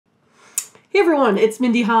Hey everyone, it's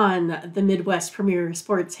Mindy Hahne, the Midwest premier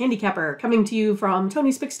sports handicapper, coming to you from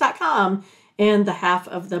TonySpicks.com and the half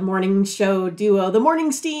of the morning show duo, The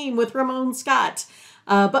Morning Steam with Ramon Scott.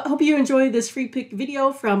 But hope you enjoy this free pick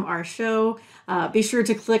video from our show. Be sure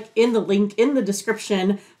to click in the link in the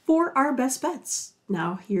description for our best bets.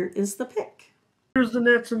 Now here is the pick. Here's the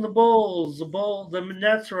Nets and the Bulls. The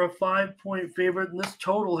Nets are a 5-point favorite, and this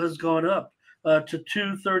total has gone up to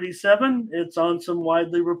 237. It's on some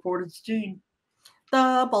widely reported steam.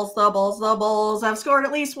 The Bulls have scored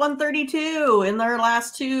at least 132 in their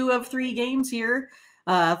last 2 of 3 games here.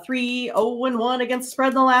 3-0-1 against the spread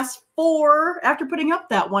in the last 4 after putting up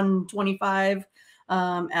that 125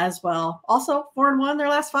 as well. Also, 4-1 their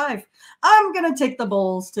last 5. I'm going to take the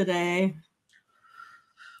Bulls today.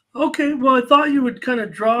 Okay, well, I thought you would kind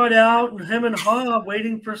of draw it out, and him and Ha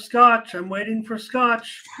waiting for Scotch. I'm waiting for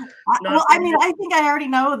Scotch. Well, I mean, I think I already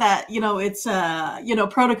know that, it's,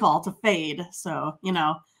 protocol to fade. So,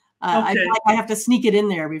 I feel like I have to sneak it in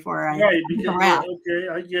there before I wrap. Okay,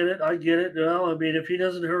 I get it. Well, I mean, if he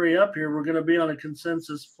doesn't hurry up here, we're going to be on a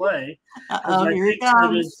consensus play. Here he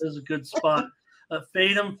comes. This is a good spot.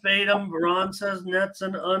 Fade him. Ron says Nets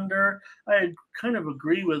and under. I kind of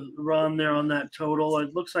agree with Ron there on that total.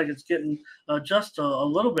 It looks like it's getting just a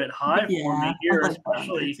little bit high for me here,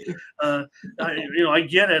 especially. I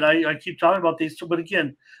get it. I keep talking about these two, but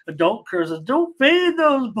again, Curtis says, don't fade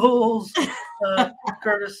those Bulls.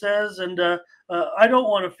 Curtis says, and I don't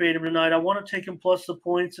want to fade him tonight. I want to take him plus the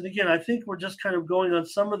points. And again, I think we're just kind of going on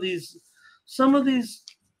some of these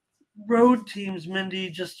road teams, Mindy.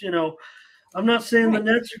 Just I'm not saying the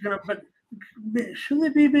Nets are going to, but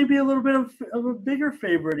shouldn't they be maybe a little bit of a bigger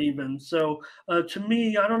favorite even? So to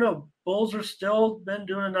me, I don't know. Bulls are still been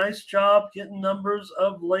doing a nice job getting numbers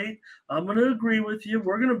of late. I'm going to agree with you.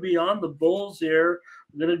 We're going to be on the Bulls here.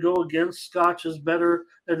 We're going to go against Scotch's better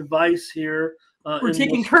advice here. We're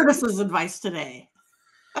taking Curtis's advice today.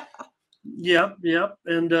 Yep,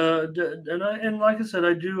 and like I said,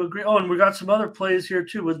 I do agree. Oh, and we got some other plays here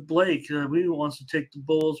too with Blake. We wants to take the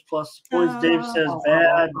Bulls plus the points. Dave says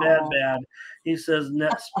bad. He says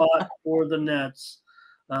net spot for the Nets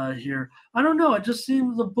here. I don't know. It just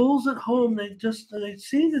seems the Bulls at home. They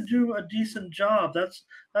seem to do a decent job. That's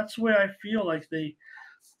the way I feel like they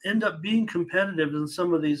end up being competitive in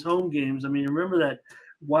some of these home games. I mean, remember that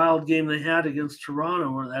wild game they had against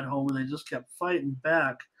Toronto at home, where they just kept fighting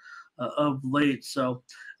back. Of late. So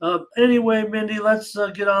anyway, Mindy, let's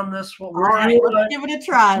get on this one. All right, let's give it a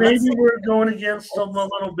try. Maybe we're going against them a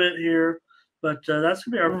little bit here, but that's going to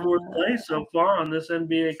be our 4th play so far on this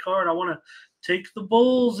NBA card. I want to take the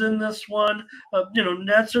Bulls in this one.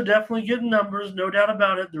 Nets are definitely getting numbers, no doubt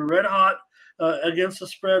about it. They're red hot against the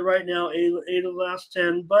spread right now, 8 of the last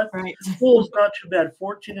 10, but Bulls not too bad,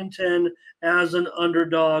 14-10 as an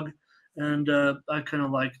underdog, and I kind of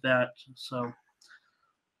like that.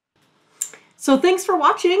 So thanks for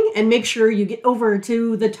watching, and make sure you get over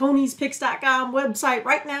to the TonySpicks.com website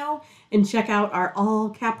right now and check out our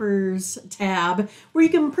All Cappers tab, where you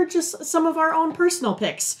can purchase some of our own personal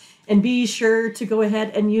picks. And be sure to go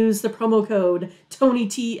ahead and use the promo code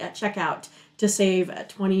TonyT at checkout to save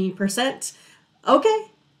 20%.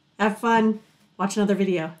 Okay, have fun. Watch another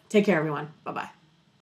video. Take care, everyone. Bye-bye.